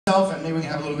and maybe we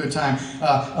can have a little good time.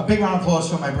 A big round of applause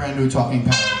for my brand new talking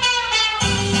parrot.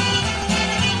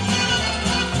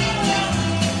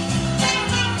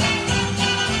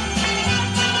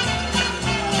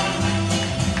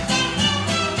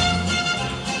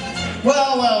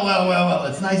 Well,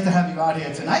 it's nice to have you out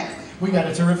here tonight. We got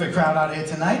a terrific crowd out here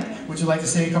tonight. Would you like to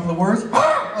say a couple of words?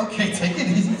 Okay, take it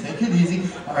easy, take it easy.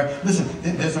 All right, listen,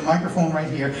 there's a microphone right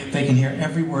here. They can hear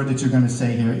every word that you're going to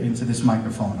say here into this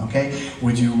microphone, okay?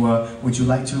 Would you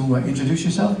like to introduce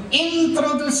yourself?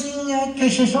 Introducing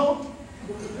yourself.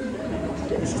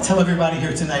 Tell everybody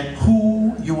here tonight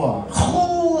who you are.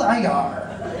 Who I are.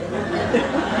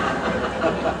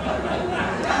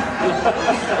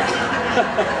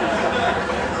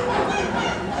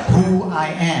 Who I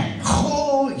am.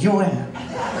 Who you am.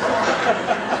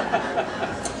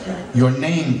 Your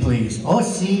name, please. Oh,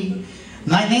 sí.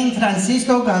 My name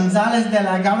Francisco Gonzalez de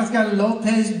la Garza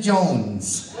Lopez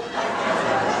Jones.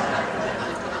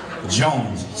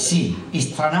 Jones, sí.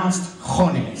 It's pronounced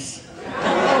Jones.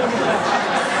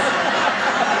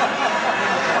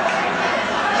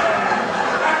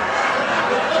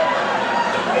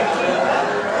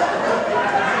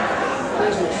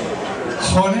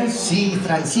 Jones, sí,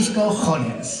 Francisco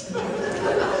Jones.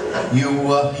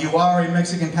 You are a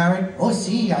Mexican parrot? Oh,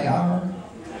 sí, I are.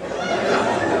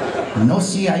 No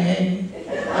CIA.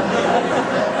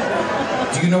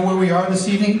 Do you know where we are this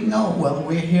evening? No. Well,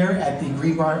 we're here at the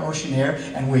Greenbriar Oceanaire,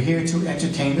 and we're here to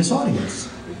entertain this audience.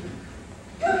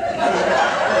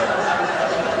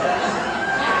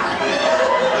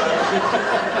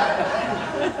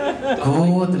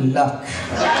 Good luck.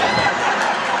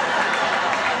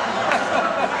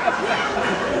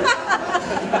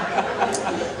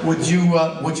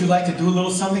 Would you like to do a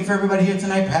little something for everybody here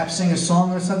tonight? Perhaps sing a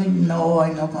song or something? No,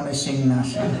 I'm not going to sing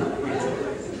nothing.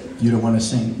 You don't want to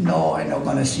sing? No, I'm not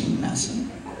going to sing nothing.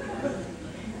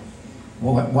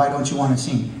 Well, why don't you want to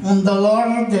sing? Un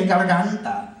dolor de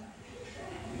garganta.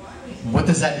 What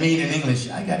does that mean in English?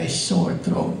 I got a sore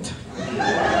throat.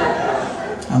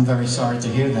 I'm very sorry to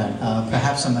hear that.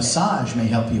 Perhaps a massage may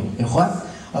help you. A what?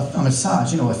 A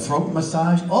massage, you know, a throat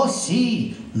massage? Oh,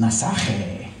 sí,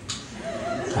 masaje.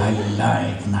 I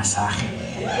like massage.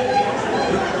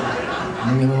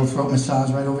 Maybe a little throat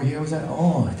massage right over here. Was that?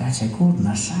 Oh, that's a good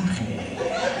massage.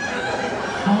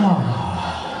 Oh.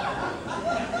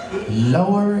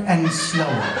 Lower and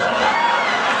slower.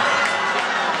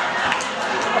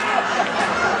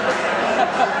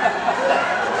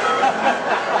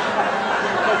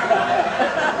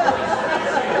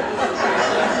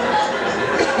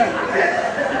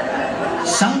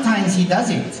 Sometimes he does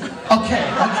it.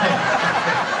 Okay.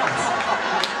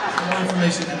 More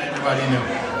information than everybody knew.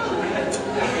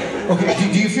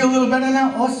 Okay, do you feel a little better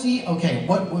now? Oh, see? Okay,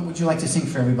 what would you like to sing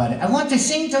for everybody? I want to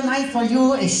sing tonight for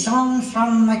you a song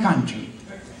from my country.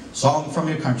 Song from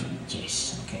your country?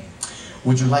 Yes, okay.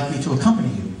 Would you like me to accompany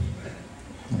you?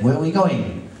 Where are we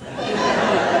going?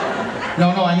 No,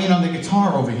 I mean on the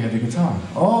guitar over here, the guitar.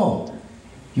 Oh,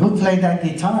 you play that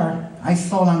guitar? I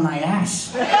fall on my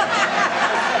ass.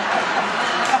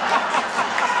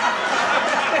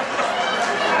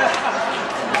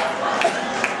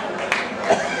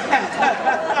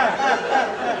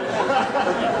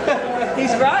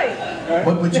 He's right.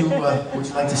 What would you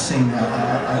like to sing?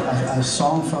 A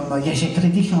song from, yes, a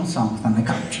traditional song from the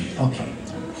country. Okay.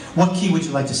 What key would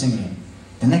you like to sing in?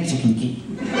 The Mexican key.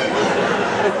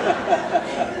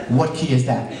 What key is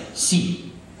that?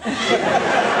 C. A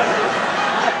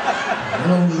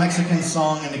little Mexican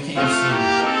song in the key of C.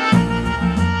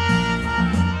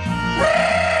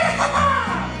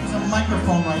 There's a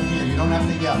microphone right here. You don't have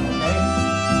to yell, okay?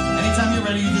 Anytime you're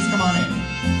ready, you just come on in.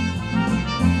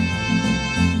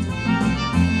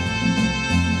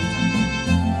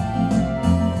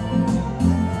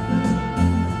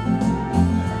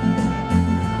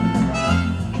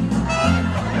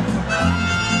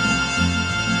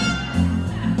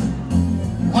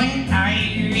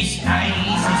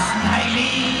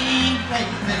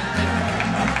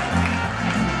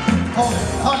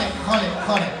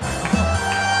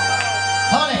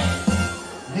 Hold it.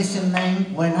 Listen,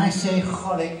 man, when I say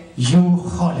hold it, you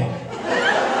hold it.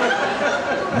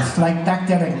 It's like back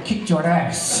there and kicked your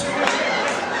ass.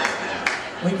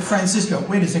 Wait, Francisco,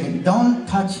 wait a second. Don't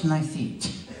touch my feet.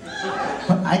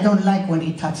 I don't like when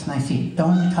he touched my feet.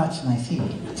 Don't touch my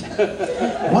feet.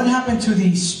 What happened to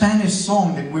the Spanish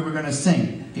song that we were going to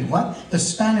sing? The what? The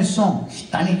Spanish song.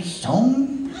 Spanish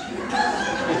song?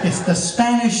 It's the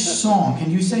Spanish song. Can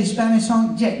you say Spanish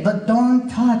song? Yeah, but don't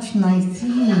touch my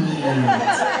feet.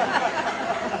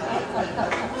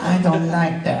 I don't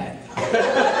like that.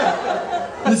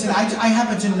 Listen, I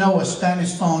happen to know a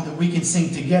Spanish song that we can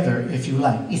sing together if you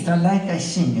like. If I like, I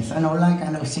sing. If I don't like, I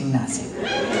don't sing nothing.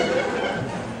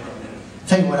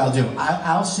 Tell you what I'll do.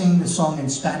 I'll sing the song in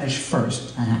Spanish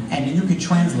first, and then you can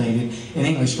translate it in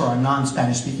English for our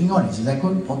non-Spanish speaking audience. Is that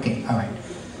good? Okay, all right.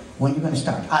 When you're going to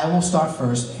start? I will start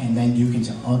first, and then you can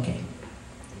say, okay.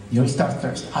 You'll start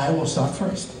first. I will start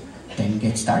first. Then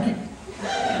get started.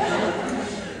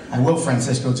 I will,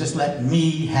 Francisco. Just let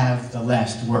me have the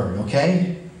last word,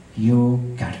 okay? You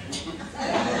got it.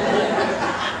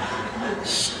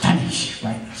 Spanish,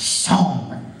 right? Song.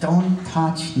 Don't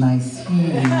touch my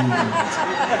feet.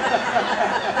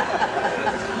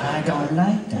 I don't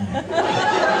like that.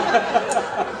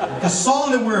 The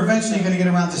song that we're eventually going to get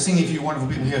around to singing for you wonderful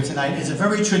people here tonight is a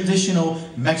very traditional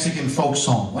Mexican folk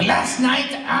song. Well, last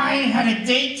night I had a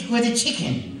date with a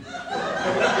chicken.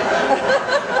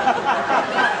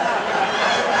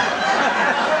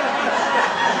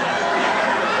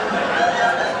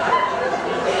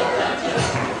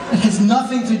 It has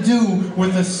nothing to do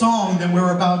with the song that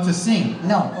we're about to sing.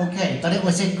 No, okay, but it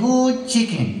was a good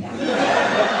chicken.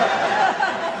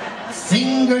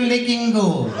 Finger-licking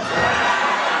good.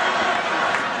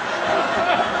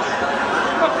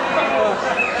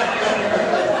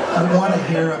 I want to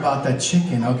hear about the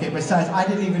chicken, okay? Besides, I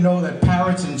didn't even know that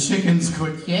parrots and chickens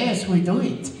could... Yes, we do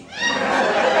it.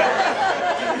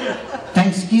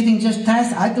 Thanksgiving just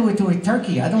passed, I do it to a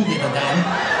turkey. I don't give a damn.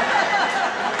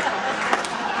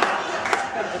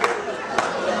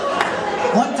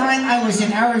 One time I was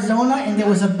in Arizona and there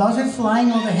was a buzzard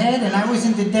flying overhead and I was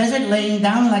in the desert laying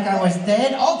down like I was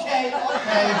dead. Okay,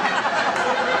 okay.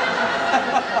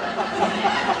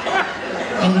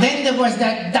 And then there was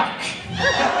that duck.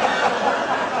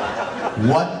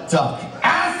 What duck?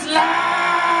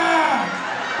 Aslan!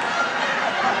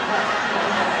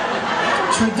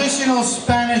 Traditional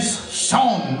Spanish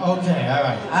song. Okay, all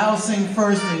right. I'll sing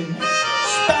first in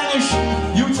Spanish.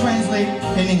 You translate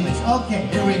in English. Okay,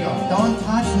 here we go. Don't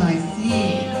touch my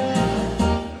feet.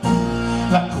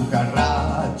 La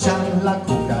cucaracha,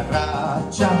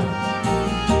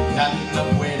 ya no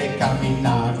puede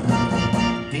caminar.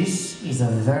 This is a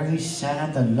very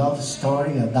sad love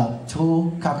story about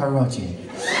two cockroaches.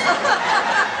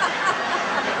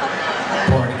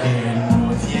 Porque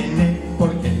no tiene,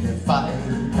 porque le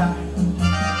falta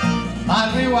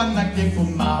marihuana que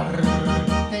fumar.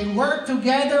 They work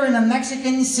together in a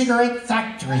Mexican cigarette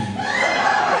factory.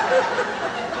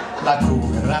 La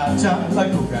cucaracha, ya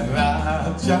no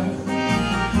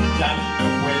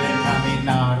puede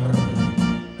caminar.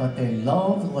 But their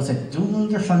love was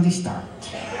doomed from the start.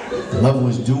 Love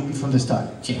was doomed from the start.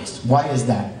 Yes. Why is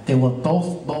that? They were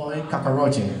both boy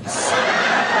cockroaches.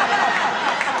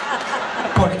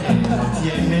 Porque no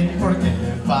tiene, porque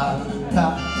le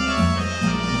falta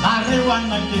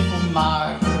marihuana que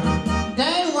fumar.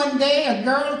 Then one day a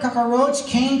girl cockroach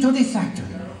came to the factory.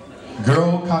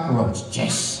 Girl cockroach,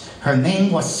 yes. Her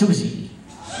name was Susie.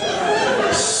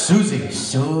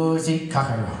 Susie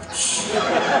cockroach.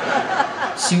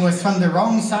 She was from the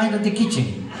wrong side of the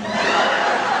kitchen.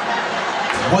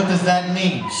 What does that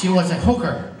mean? She was a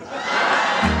hooker.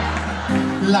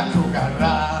 La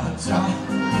cucaracha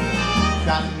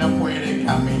ya no puede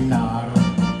caminar.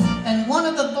 And one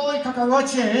of the boy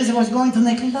cockroaches was going to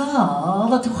make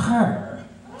love to her.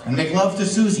 And make love to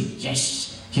Susie.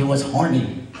 Yes, he was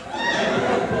horny.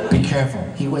 Be careful.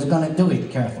 He was gonna do it.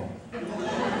 Careful.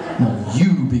 No,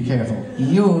 you be careful.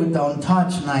 You don't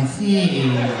touch my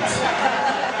feet.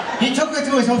 He took her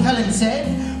to his hotel and said,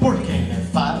 porque le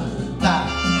falta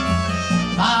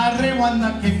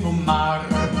marihuana que fumar.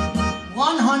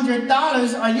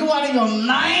 $100? Are you out of your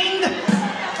mind?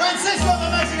 Francisco, the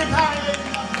Mexican Parrot.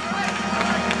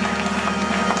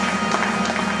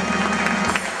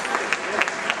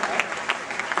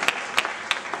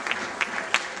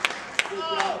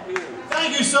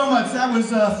 Thank you so much. That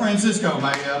was Francisco,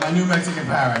 my new Mexican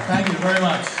Parrot. Thank you very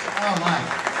much. Oh my.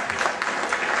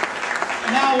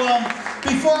 Now,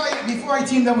 before I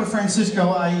teamed up with Francisco,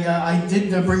 I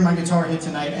did bring my guitar here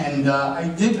tonight, and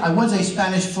I was a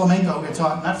Spanish flamenco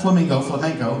guitar, not flamingo,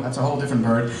 flamenco. That's a whole different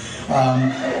bird.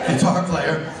 Guitar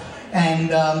player,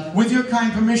 and with your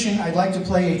kind permission, I'd like to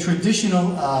play a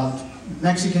traditional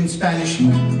Mexican Spanish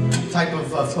type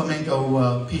of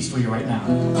flamenco piece for you right now.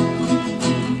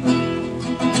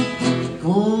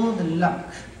 Good luck.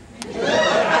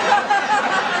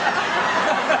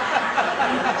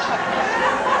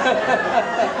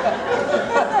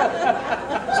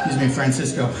 Excuse me,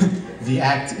 Francisco. The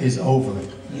act is over.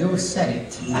 You said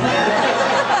it.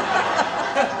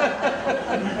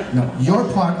 No, your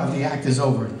part of the act is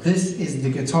over. This is the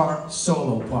guitar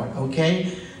solo part,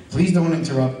 okay? Please don't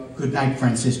interrupt. Good night,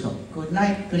 Francisco. Good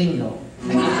night, gringo.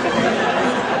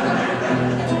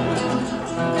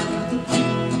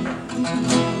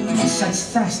 Such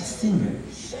fast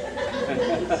fingers.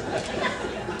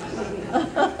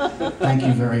 Thank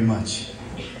you very much.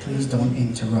 Please don't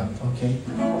interrupt, okay?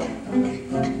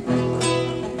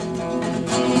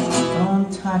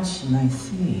 Don't touch my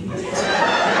feet.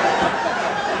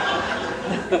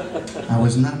 I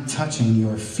was not touching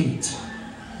your feet.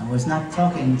 I was not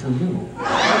talking to you.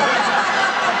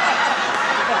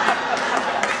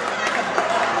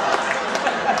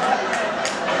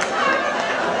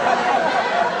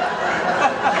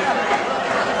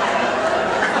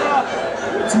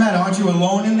 What's the matter? Aren't you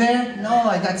alone in there? No,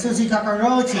 I got Susie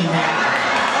Cockroach in there.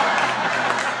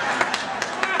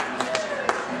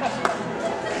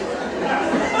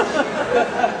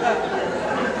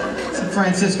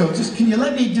 Francisco, just can you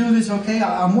let me do this, okay?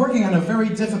 I'm working on a very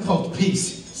difficult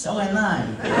piece. So am I.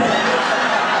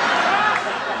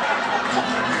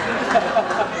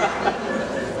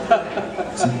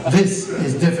 So this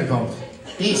is difficult.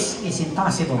 This is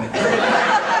impossible.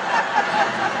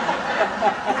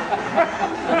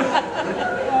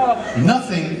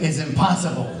 Nothing is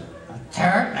impossible. A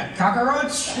turd, a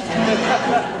cockroach?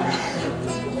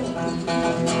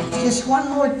 Just one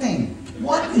more thing.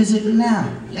 What is it now?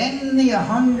 Lend me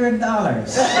 $100.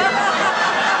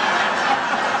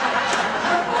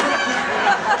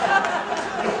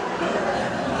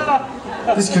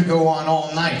 This could go on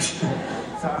all night.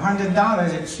 For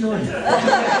 $100, it should.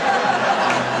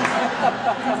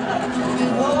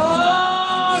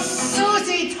 Oh,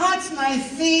 Susie, touch my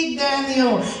feet,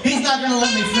 Daniel. He's not going to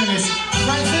let me finish.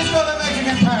 Francisco the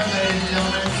Mexican Parrot, ladies and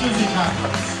gentlemen. Susie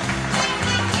Cockroach.